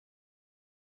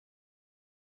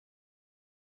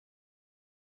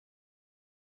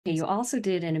You also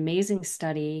did an amazing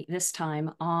study this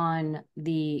time on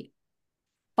the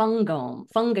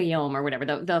fungiome or whatever,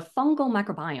 the fungal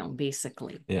microbiome,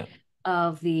 basically, Yeah,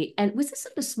 and was this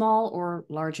of the small or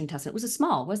large intestine? It was a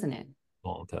small, wasn't it?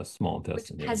 small Which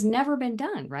intestine. Yeah. has never been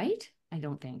done, right? I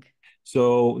don't think.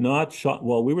 So not shot.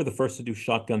 Well, we were the first to do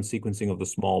shotgun sequencing of the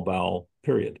small bowel,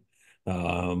 period.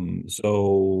 And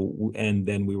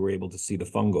then we were able to see the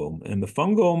fungome, and the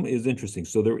fungome is interesting.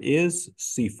 So there is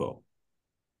SIFO.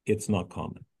 It's not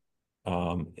common.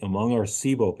 Among our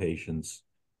SIBO patients,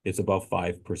 it's about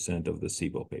 5% of the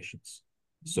SIBO patients.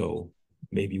 So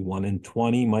maybe 1 in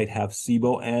 20 might have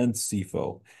SIBO and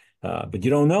SIFO. But you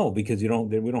don't know because we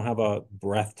don't have a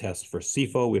breath test for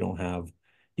SIFO. We don't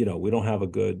have a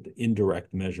good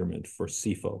indirect measurement for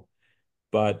SIFO.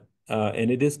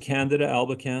 And it is Candida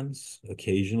albicans,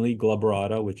 occasionally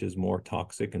glabrata, which is more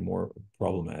toxic and more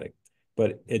problematic.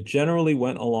 But it generally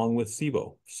went along with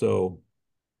SIBO. So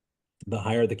the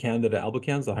higher the Candida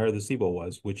albicans, the higher the SIBO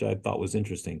was, which I thought was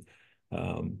interesting.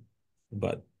 Um,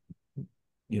 but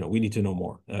we need to know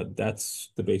more.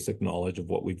 That's the basic knowledge of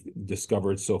what we've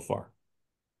discovered so far.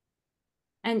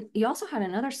 And you also had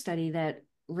another study that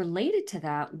related to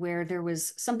that, where there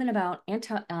was something about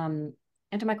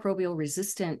antimicrobial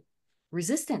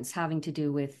resistance having to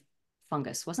do with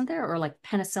fungus, wasn't there? Or like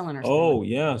penicillin or something like Oh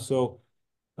yeah,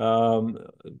 um,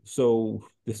 so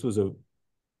this was an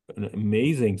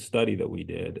amazing study that we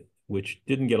did, which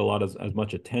didn't get a lot of as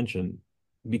much attention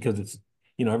because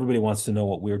everybody wants to know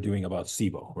what we're doing about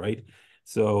SIBO, right?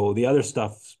 So the other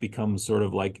stuff becomes sort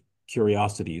of like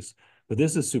curiosities, but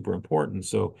this is super important.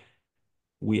 So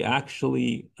we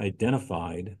actually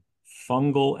identified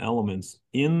fungal elements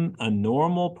in a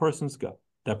normal person's gut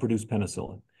that produce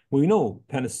penicillin. We know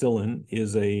penicillin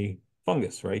is a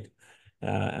fungus, right?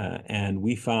 And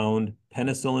we found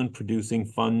penicillin producing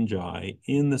fungi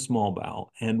in the small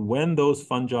bowel. And when those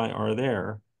fungi are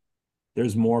there,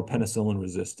 there's more penicillin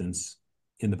resistance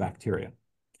in the bacteria.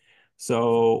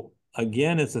 So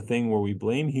again, it's a thing where we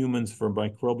blame humans for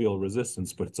microbial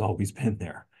resistance, but it's always been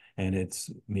there and it's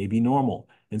maybe normal.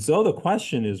 And so the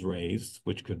question is raised,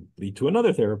 which could lead to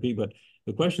another therapy, but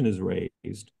the question is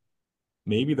raised,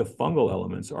 maybe the fungal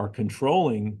elements are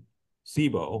controlling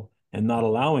SIBO and not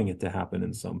allowing it to happen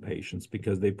in some patients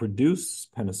because they produce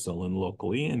penicillin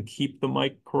locally and keep the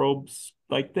microbes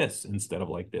like this instead of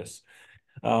like this.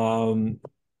 Um,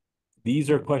 these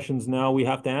are questions now we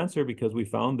have to answer because we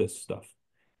found this stuff.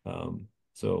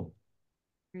 So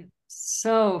that.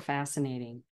 So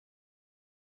fascinating.